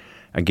in.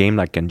 A game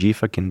like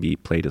Ganjifa can be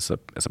played as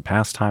a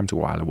pastime to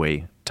while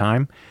away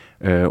time,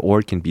 or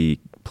it can be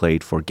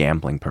played for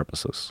gambling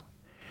purposes.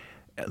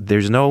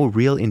 There's no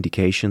real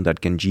indication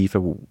that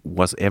Ganjifa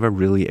was ever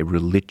really a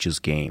religious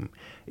game.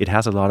 It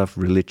has a lot of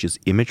religious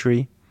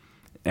imagery,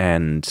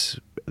 and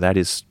that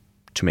is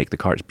to make the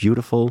cards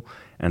beautiful.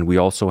 And we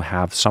also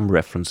have some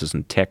references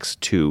in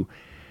text to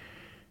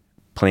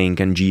playing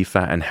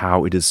Ganjifa and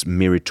how it is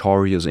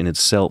meritorious in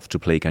itself to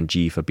play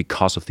Ganjifa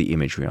because of the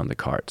imagery on the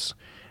cards.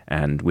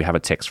 And we have a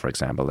text, for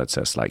example, that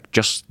says, like,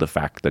 just the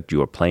fact that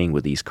you are playing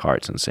with these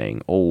cards and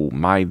saying, oh,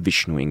 my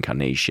Vishnu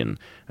incarnation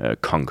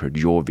conquered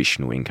your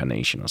Vishnu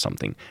incarnation or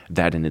something,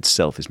 that in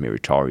itself is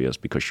meritorious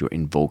because you're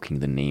invoking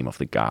the name of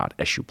the god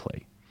as you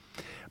play.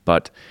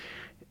 But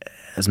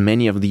as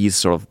many of these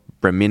sort of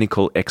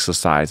Brahminical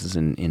exercises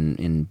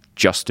in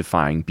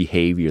justifying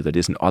behavior that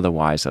isn't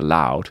otherwise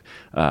allowed,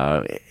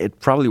 it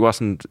probably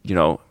wasn't,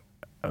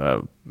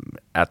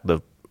 at the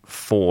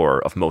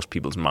fore of most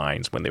people's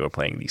minds when they were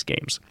playing these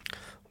games.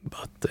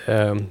 But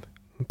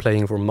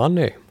playing for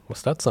money,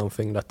 was that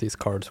something that these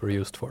cards were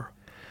used for?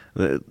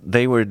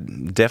 They were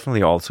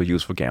definitely also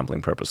used for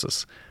gambling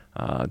purposes,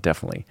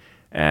 definitely.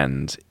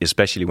 And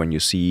especially when you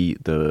see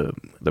the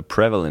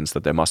prevalence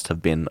that there must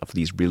have been of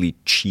these really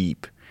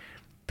cheap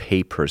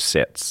paper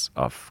sets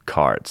of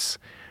cards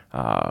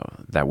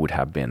that would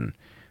have been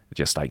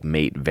just like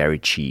made very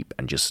cheap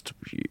and just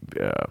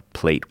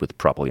played with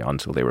properly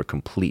until they were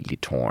completely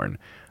torn.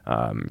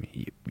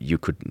 You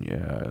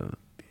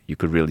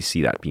could really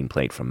see that being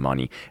played for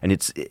money, and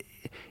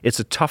it's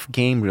a tough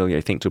game, really,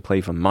 I think, to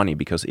play for money,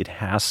 because it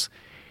has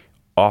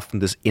often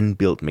this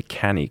inbuilt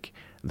mechanic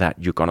that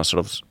you're gonna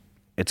sort of,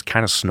 it's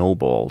kind of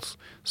snowballs.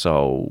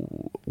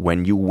 So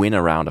when you win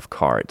a round of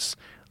cards,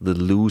 the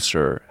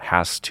loser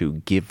has to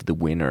give the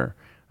winner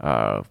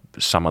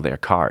some of their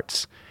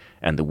cards,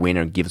 and the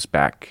winner gives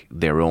back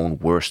their own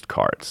worst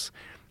cards.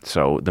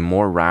 So the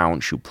more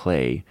rounds you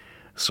play,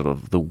 sort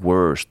of the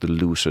worse the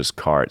loser's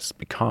cards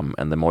become,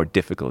 and the more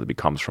difficult it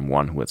becomes from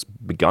one who has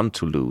begun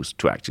to lose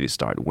to actually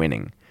start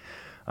winning.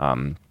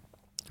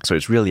 So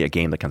it's really a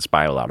game that can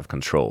spiral out of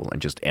control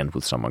and just end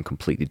with someone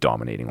completely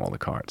dominating all the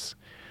cards.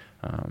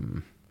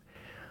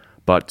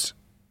 But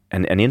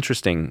an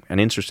interesting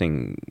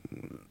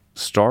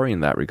story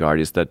in that regard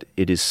is that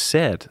it is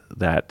said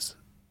that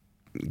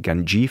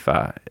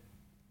Ganjifa,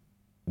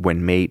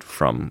 when made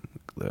from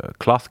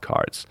cloth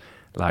cards,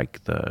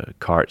 like the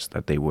cards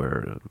that the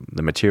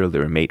material they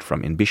were made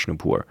from in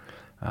Bishnupur,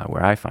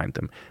 where I find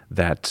them,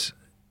 that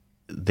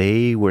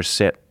they were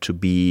said to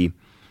be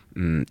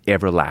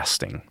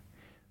everlasting.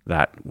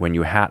 That when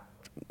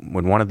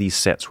one of these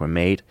sets were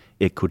made,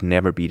 it could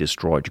never be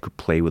destroyed. You could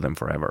play with them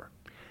forever.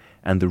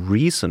 And the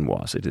reason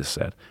was, it is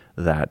said,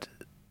 that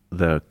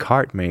the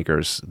card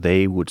makers,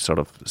 they would sort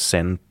of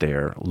send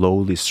their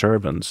lowly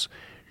servants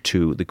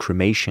to the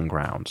cremation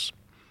grounds.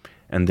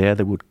 And there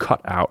they would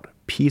cut out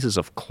pieces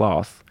of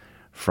cloth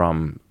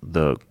from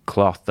the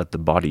cloth that the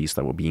bodies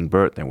that were being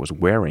burnt there was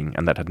wearing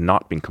and that had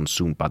not been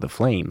consumed by the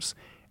flames.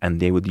 And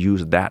they would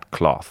use that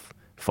cloth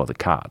for the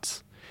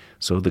cards.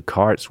 So the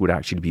cards would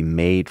actually be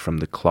made from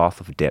the cloth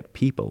of dead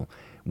people,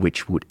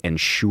 which would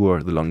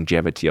ensure the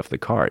longevity of the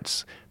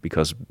cards,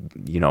 because,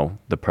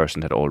 the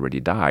person had already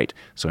died.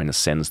 So in a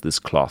sense, this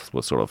cloth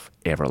was sort of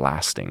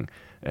everlasting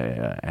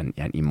and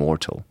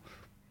immortal.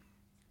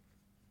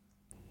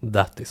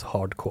 That is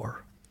hardcore.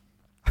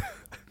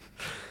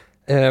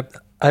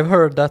 I've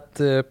heard that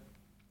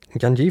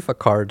Ganjifa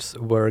cards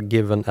were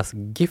given as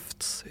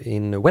gifts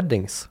in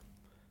weddings.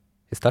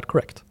 Is that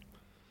correct?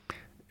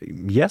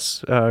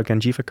 Yes,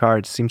 Ganjifa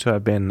cards seem to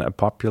have been a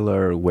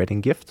popular wedding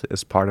gift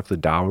as part of the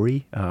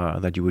dowry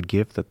that you would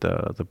give, that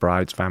the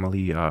bride's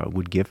family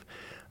would give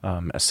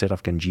a set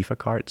of Ganjifa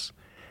cards.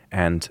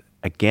 And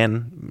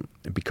again,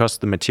 because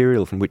the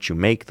material from which you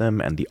make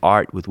them and the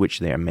art with which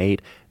they are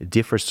made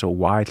differs so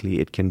widely,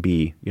 it can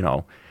be,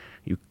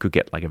 you could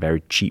get like a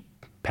very cheap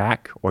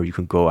pack, or you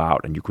can go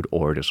out and you could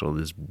order sort of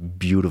this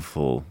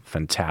beautiful,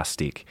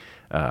 fantastic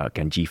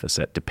Ganjifa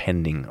set,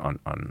 depending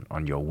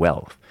on your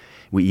wealth.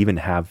 We even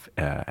have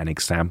an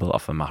example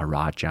of a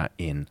Maharaja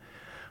in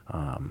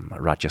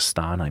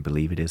Rajasthan, I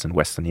believe it is, in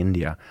Western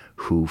India,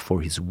 who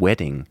for his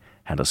wedding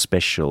had a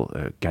special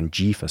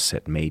Ganjifa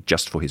set made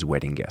just for his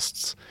wedding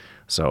guests.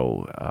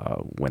 So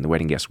when the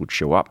wedding guests would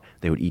show up,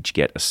 they would each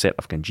get a set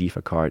of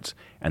Ganjifa cards,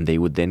 and they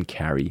would then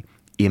carry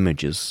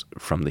images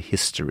from the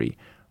history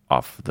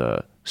of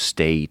the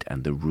state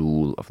and the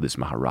rule of this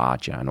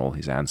Maharaja and all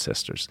his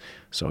ancestors.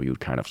 So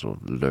you'd kind of sort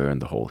of learn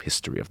the whole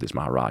history of this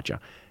Maharaja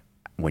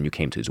when you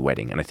came to his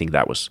wedding. And I think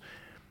that was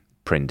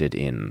printed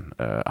in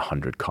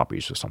 100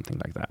 copies or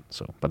something like that.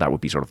 So, but that would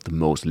be sort of the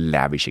most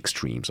lavish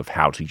extremes of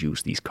how to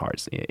use these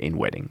cards in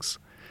weddings.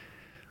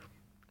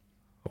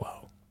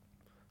 Wow.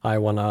 I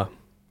want to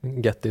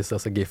get this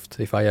as a gift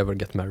if I ever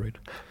get married.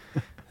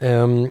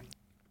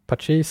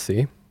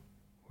 Pachisi,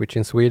 which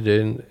in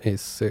Sweden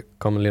is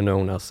commonly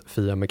known as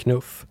Fia med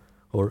knuff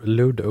or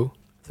Ludo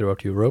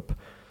throughout Europe.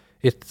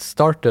 It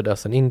started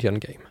as an Indian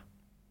game,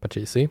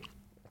 Pachisi.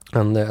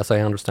 And as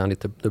I understand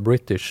it, the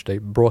British, they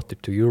brought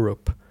it to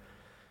Europe.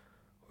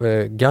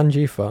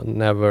 Ganjifa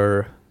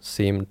never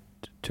seemed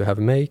to have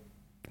made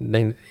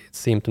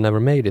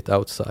it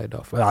outside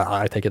of...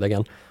 I take it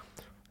again.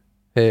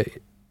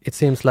 It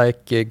seems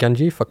like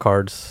Ganjifa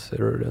cards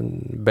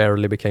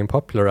barely became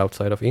popular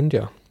outside of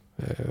India,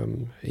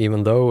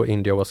 even though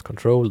India was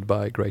controlled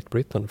by Great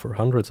Britain for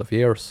hundreds of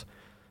years.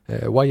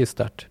 Why is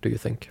that, do you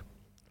think?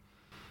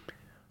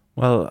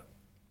 Well,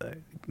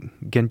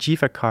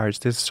 Ganjifa cards,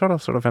 there's sort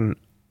of an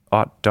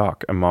odd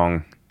dog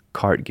among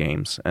card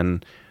games,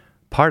 and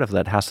part of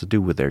that has to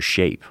do with their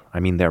shape. I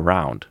mean, they're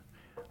round.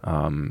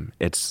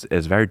 It's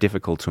very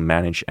difficult to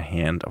manage a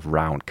hand of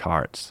round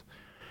cards,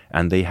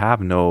 and they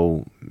have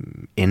no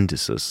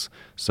indices,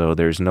 so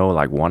there's no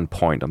like one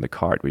point on the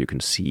card where you can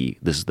see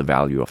this is the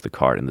value of the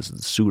card and this is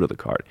the suit of the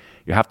card.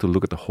 You have to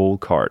look at the whole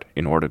card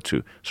in order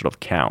to sort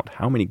of count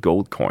how many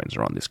gold coins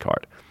are on this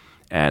card.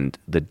 And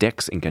the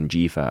decks in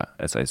Ganjifa,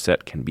 as I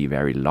said, can be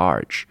very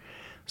large.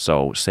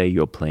 So say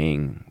you're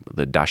playing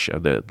the Dash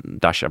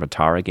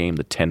Avatara game,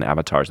 the 10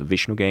 avatars of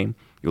Vishnu game,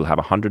 you'll have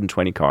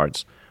 120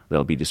 cards.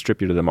 They'll be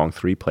distributed among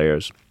 3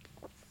 players.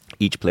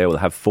 Each player will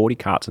have 40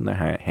 cards in their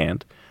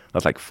hand.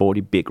 That's like 40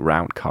 big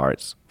round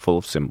cards full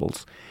of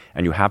symbols.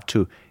 And you have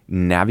to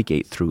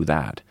navigate through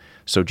that.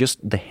 So just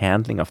the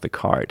handling of the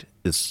card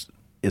is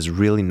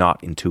really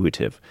not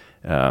intuitive.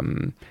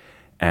 And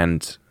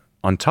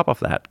on top of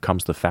that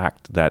comes the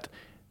fact that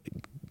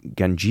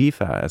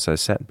Ganjifa, as I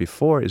said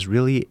before, is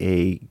really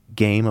a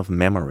game of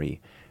memory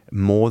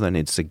more than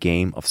it's a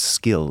game of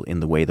skill in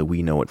the way that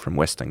we know it from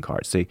Western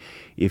cards. Say,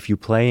 if you're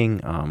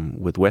playing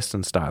with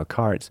Western-style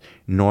cards,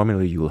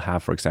 normally you will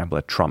have, for example,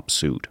 a trump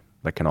suit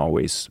that can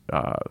always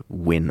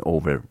win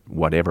over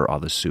whatever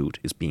other suit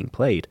is being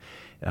played.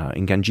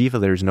 In Ganjifa,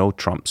 there is no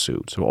trump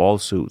suit, so all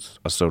suits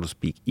are, so to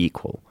speak,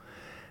 equal.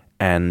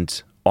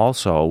 And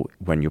also,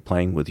 when you're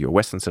playing with your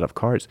Western set of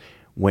cards,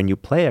 when you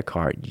play a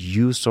card,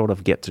 you sort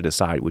of get to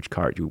decide which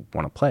card you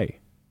want to play.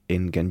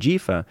 In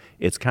Ganjifa,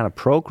 it's kind of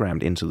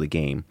programmed into the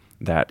game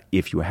that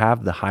if you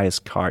have the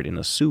highest card in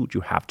a suit,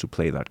 you have to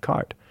play that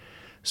card.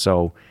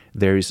 So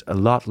there is a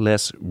lot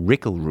less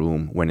wriggle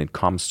room when it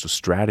comes to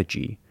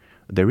strategy.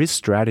 There is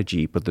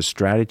strategy, but the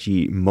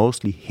strategy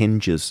mostly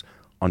hinges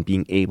on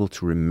being able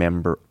to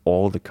remember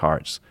all the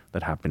cards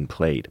that have been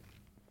played.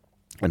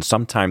 And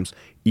sometimes,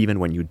 even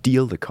when you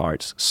deal the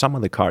cards, some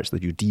of the cards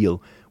that you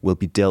deal will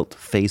be dealt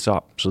face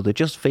up. So they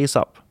just face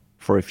up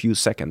for a few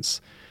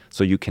seconds.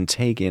 So you can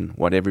take in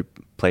what every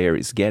player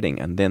is getting,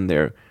 and then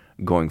they're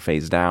going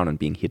face down and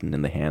being hidden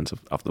in the hands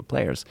of the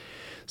players.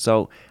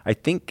 So I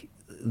think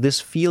this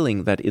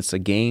feeling that it's a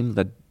game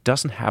that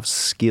doesn't have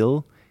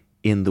skill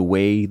in the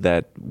way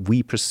that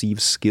we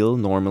perceive skill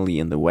normally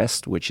in the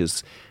West, which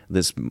is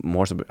this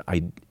more sort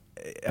of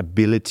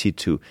ability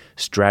to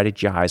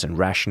strategize and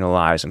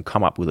rationalize and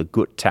come up with a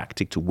good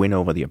tactic to win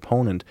over the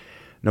opponent.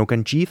 No,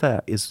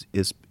 Ganjifa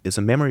is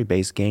a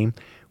memory-based game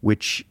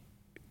which,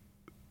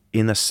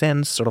 in a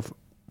sense, sort of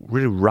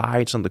really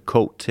rides on the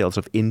coattails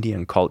of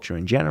Indian culture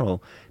in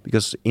general,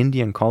 because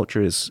Indian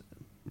culture is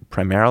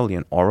primarily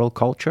an oral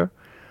culture,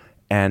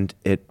 and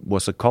it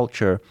was a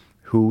culture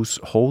whose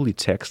holy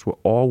texts were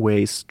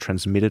always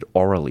transmitted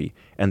orally,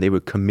 and they were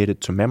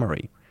committed to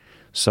memory.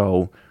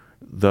 So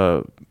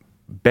the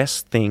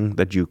best thing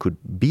that you could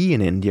be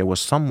in India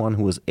was someone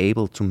who was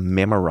able to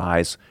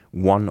memorize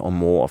one or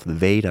more of the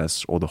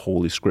Vedas or the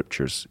holy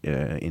scriptures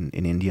in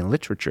Indian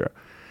literature.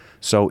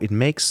 So it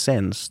makes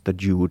sense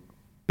that you would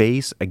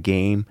base a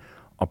game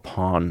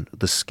upon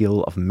the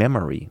skill of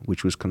memory,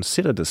 which was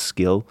considered a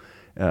skill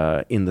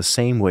in the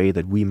same way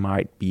that we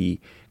might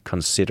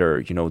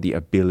consider, the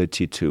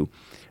ability to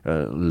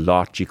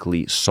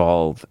logically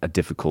solve a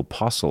difficult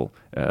puzzle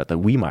that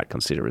we might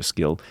consider a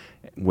skill.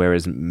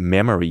 Whereas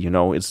memory,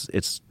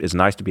 it's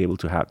nice to be able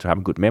to have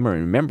a good memory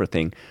and remember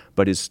thing,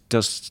 but it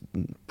does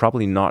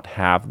probably not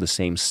have the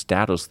same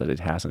status that it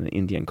has in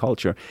Indian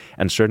culture.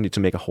 And certainly to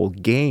make a whole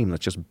game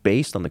that's just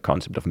based on the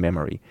concept of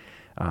memory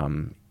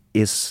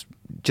is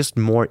just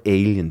more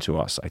alien to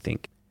us, I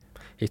think.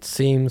 It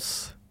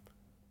seems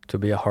to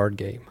be a hard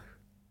game.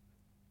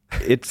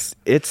 It's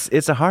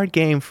a hard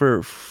game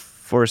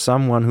for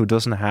someone who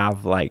doesn't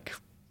have like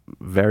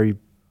very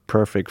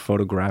perfect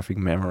photographic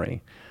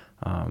memory.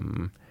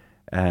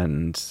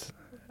 And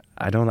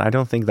I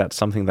don't think that's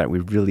something that we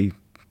really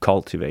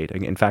cultivate.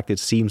 In fact, it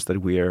seems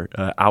that we're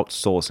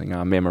outsourcing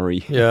our memory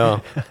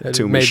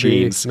to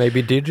machines.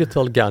 Maybe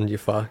digital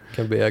Ganjifa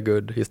can be a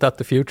good. Is that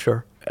the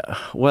future?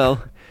 But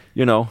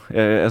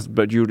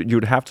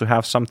you'd have to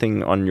have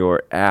something on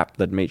your app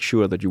that made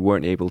sure that you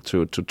weren't able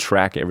to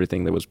track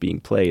everything that was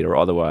being played, or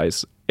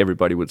otherwise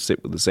everybody would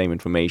sit with the same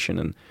information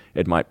and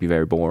it might be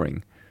very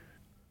boring.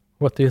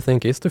 What do you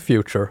think is the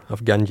future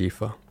of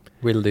Ganjifa?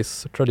 Will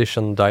this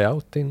tradition die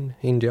out in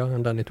India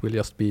and then it will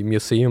just be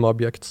museum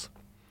objects?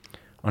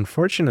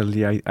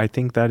 Unfortunately, I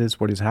think that is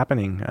what is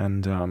happening.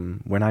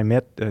 And when I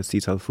met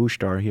Sital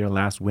Fushtar here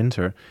last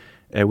winter,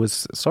 it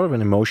was sort of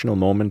an emotional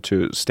moment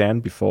to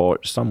stand before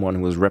someone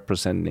who was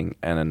representing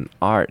an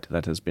art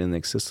that has been in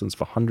existence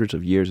for hundreds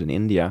of years in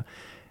India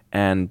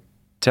and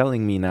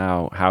telling me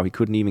now how he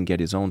couldn't even get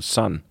his own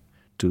son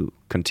to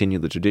continue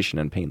the tradition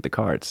and paint the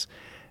cards.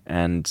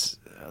 And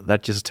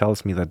that just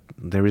tells me that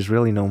there is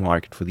really no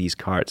market for these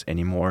cards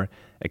anymore,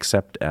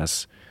 except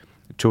as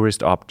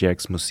tourist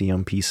objects,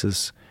 museum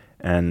pieces.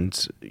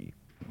 And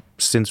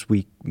since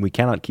we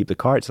cannot keep the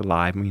cards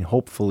alive,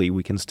 hopefully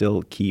we can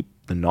still keep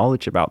the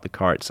knowledge about the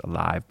cards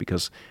alive,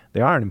 because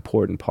they are an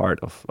important part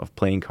of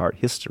playing card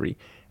history.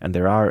 And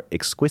there are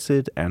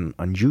exquisite and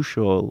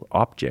unusual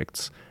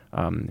objects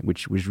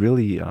which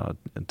really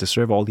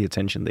deserve all the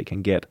attention they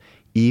can get,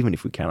 even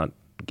if we cannot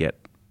get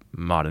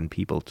modern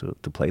people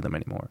to play them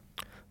anymore.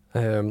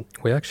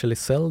 We actually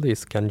sell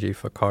these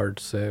Ganjifa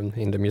cards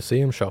in the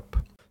museum shop.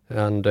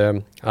 And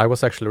I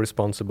was actually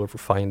responsible for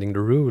finding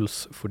the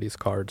rules for these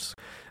cards.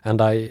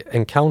 And I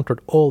encountered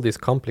all these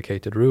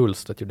complicated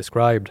rules that you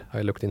described.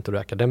 I looked into the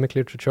academic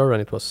literature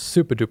and it was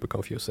super duper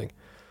confusing.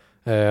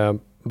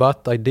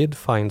 But I did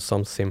find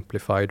some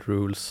simplified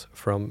rules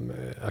from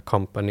a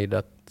company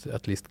that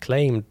at least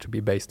claimed to be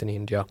based in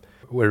India,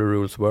 where the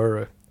rules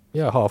were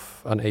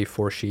half an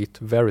A4 sheet,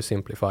 very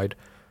simplified.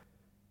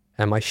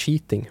 Am I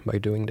cheating by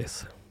doing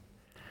this?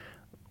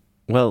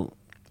 Well,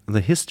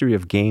 the history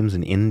of games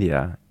in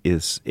India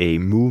is a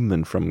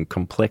movement from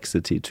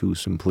complexity to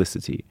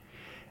simplicity.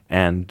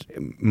 And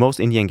most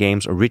Indian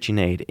games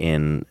originate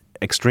in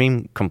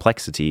extreme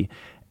complexity,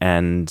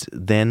 and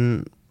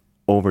then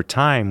over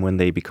time, when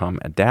they become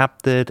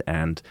adapted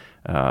and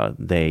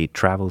they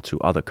travel to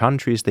other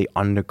countries, they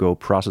undergo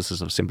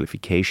processes of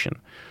simplification.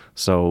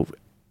 So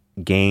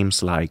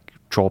games like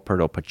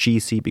Chopard or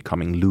Pachisi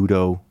becoming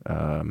Ludo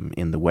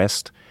in the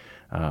West,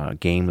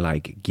 game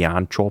like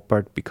Gyan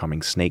Chopard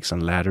becoming Snakes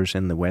and Ladders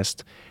in the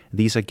West.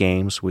 These are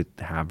games with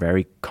have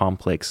very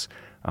complex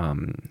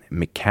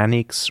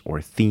mechanics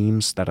or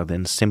themes that are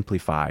then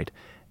simplified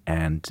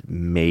and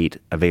made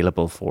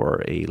available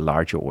for a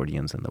larger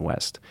audience in the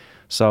West.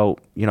 So,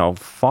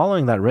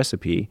 following that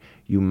recipe,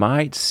 you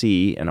might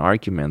see an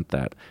argument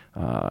that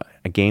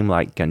a game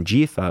like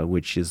Ganjifa,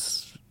 which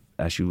is,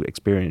 as you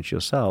experience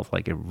yourself,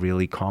 like a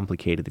really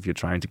complicated, if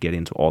you're trying to get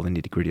into all the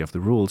nitty-gritty of the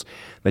rules,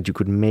 that you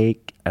could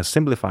make a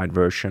simplified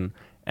version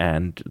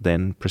and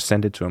then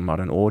present it to a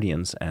modern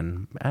audience,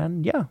 and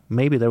yeah,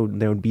 maybe there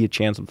would be a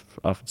chance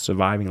of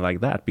surviving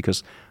like that,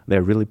 because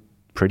they're really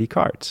pretty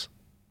cards.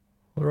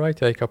 All right,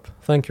 Jacob.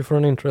 Thank you for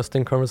an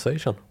interesting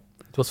conversation.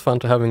 It was fun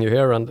to having you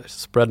here and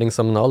spreading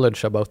some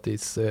knowledge about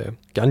these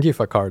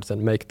Ganjifa cards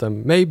and make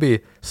them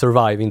maybe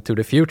survive into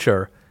the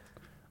future.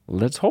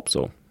 Let's hope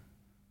so.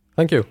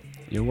 Thank you.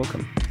 You're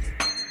welcome.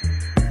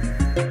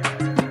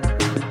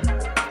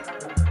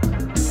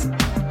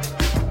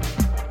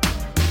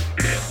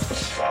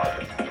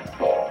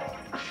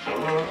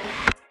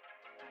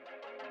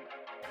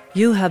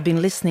 You have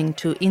been listening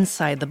to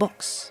Inside the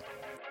Box.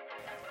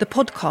 The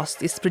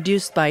podcast is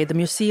produced by the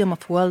Museum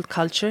of World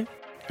Culture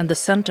and the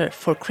Center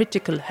for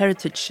Critical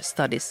Heritage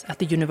Studies at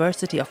the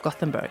University of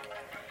Gothenburg,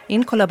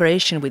 in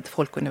collaboration with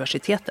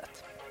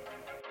Folkuniversitetet.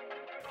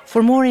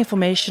 For more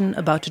information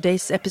about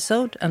today's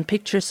episode and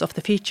pictures of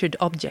the featured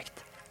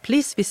object,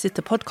 please visit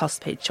the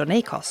podcast page on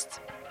Acast.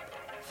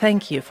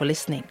 Thank you for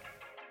listening.